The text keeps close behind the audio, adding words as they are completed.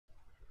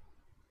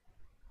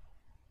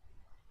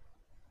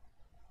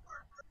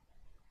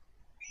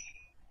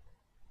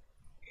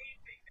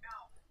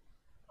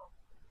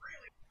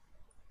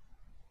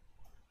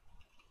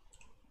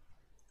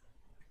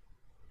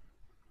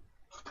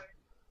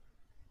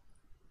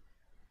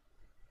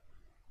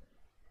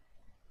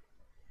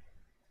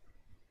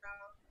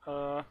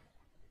Uh,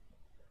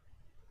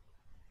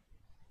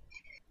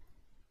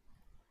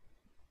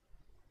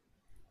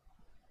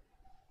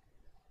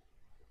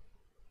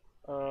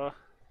 uh,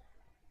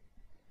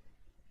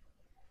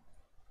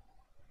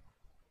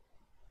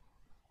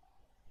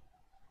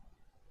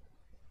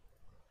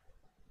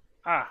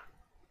 ah.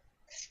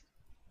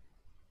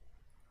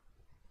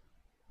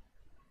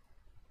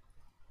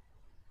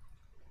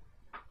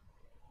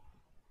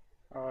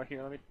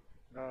 Here, let me,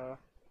 uh,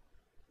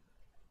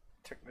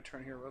 take my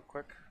turn here real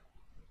quick.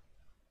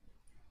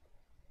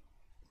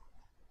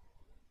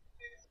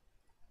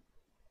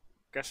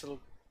 Guess it'll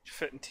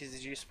fit in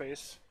TCG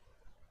space.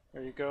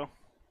 There you go.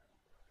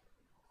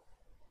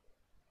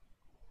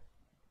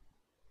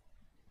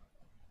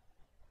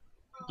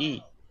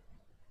 E.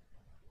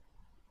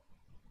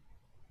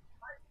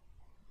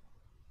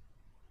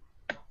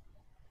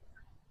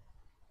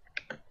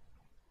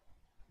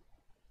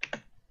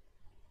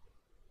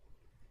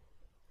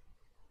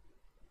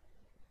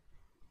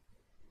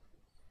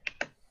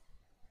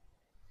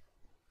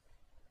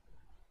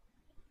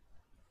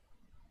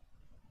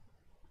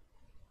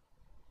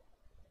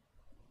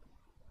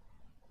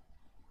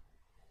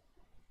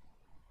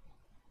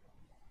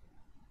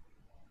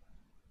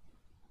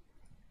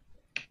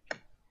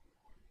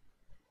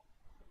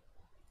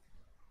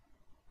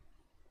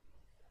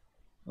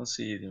 Let's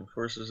see, the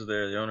Enforcer's are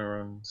there, the Owner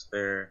Room's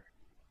there.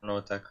 I don't know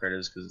what that card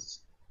is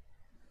because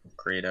it's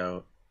grayed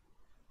out.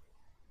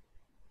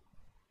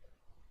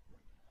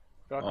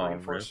 Got Oh, rip.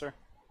 Reinforcer.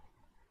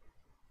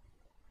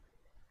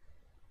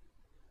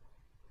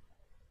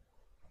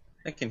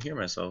 I can hear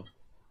myself.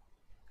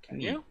 Can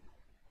Neat. you?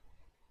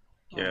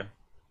 Yeah. Oh,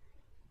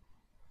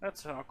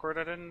 that's awkward.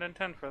 I didn't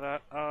intend for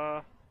that.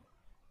 I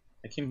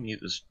can mute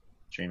this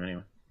stream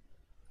anyway.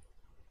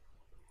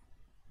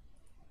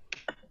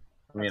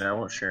 I mean, I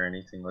won't share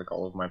anything like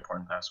all of my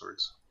porn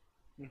passwords.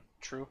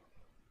 True.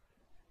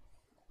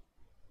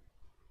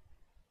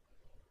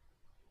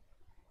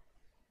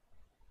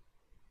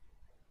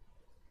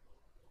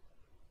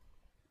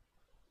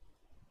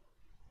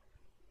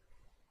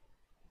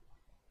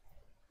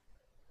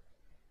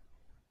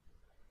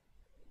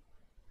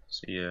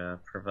 So yeah,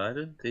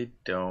 provided they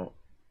don't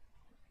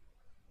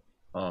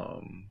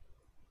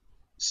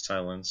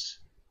silence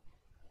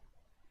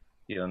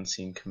the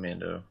unseen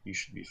commando, you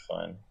should be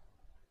fine.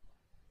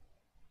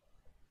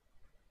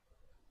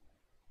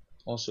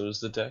 Also, is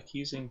the deck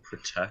using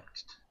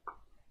protect?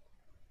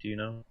 Do you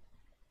know?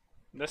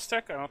 This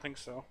deck? I don't think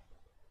so.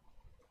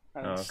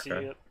 I didn't see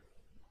Okay. it.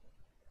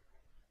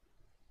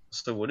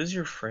 So what is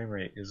your frame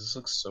rate? Because this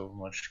looks so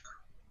much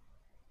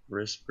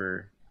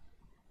crisper.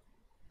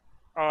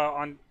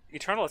 On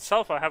Eternal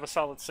itself, I have a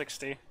solid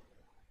 60.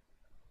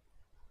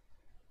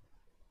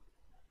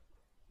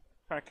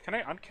 Can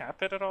I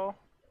uncap it at all?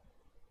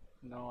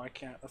 No, I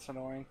can't. That's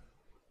annoying.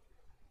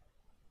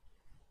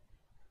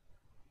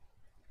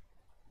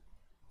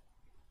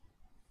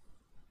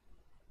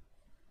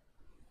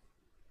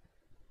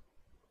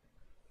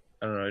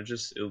 I don't know,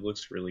 it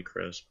looks really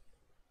crisp.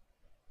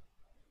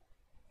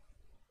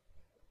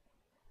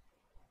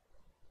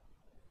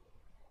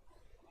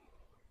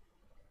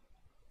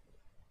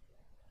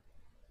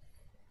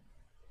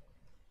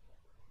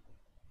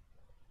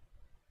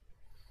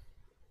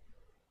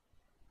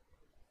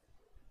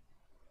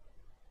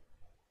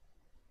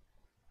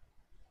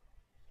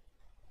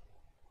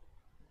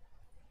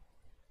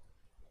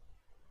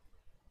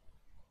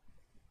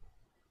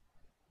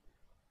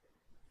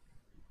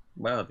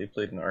 Wow, they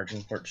played an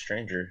Argenport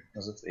Stranger,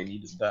 as if they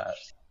needed that.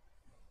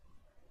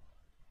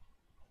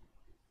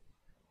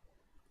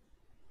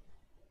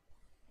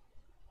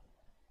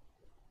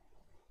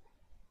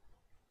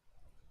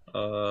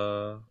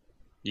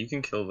 You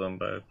can kill them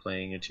by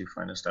playing a 2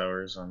 Finest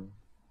Hours on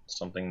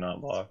something not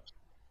blocked.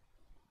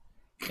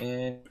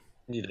 And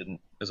you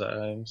didn't, because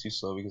I'm too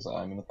slow because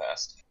I'm in the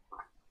past.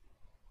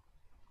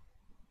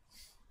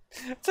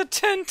 It's a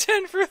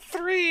 10-10 for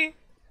 3!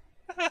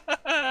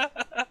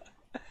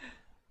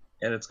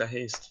 And it's got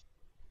haste.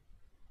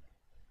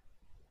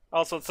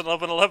 Also, it's an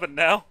 11-11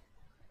 now.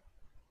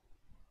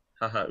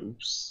 Haha,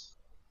 oops.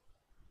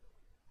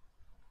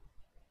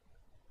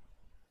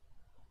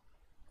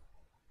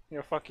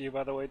 Yeah, fuck you,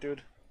 by the way,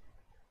 dude.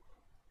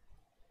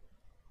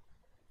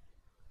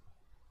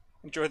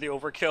 Enjoy the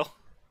overkill.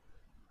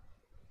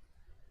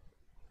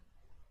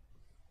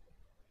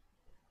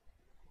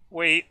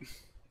 Wait.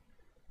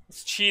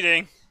 It's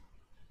cheating.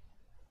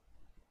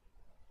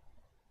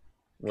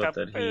 What,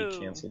 that he Kaboom.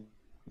 canceled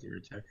your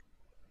attack?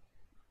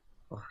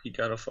 Oh, he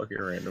got a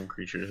fucking random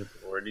creature to hit the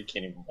board, he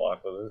can't even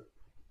block with it.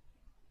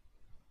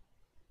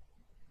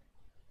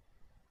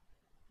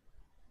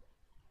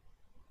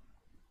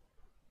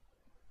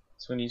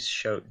 That's when you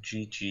shout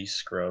GG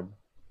scrub.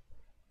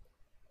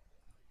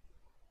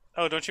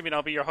 Oh, don't you mean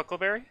I'll be your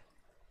Huckleberry?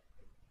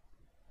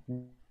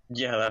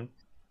 Yeah, that.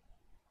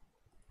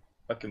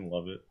 Fucking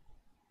love it.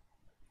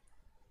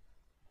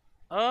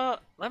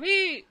 Let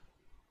me...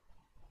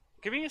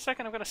 Give me a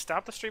second, I'm gonna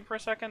stop the stream for a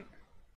second.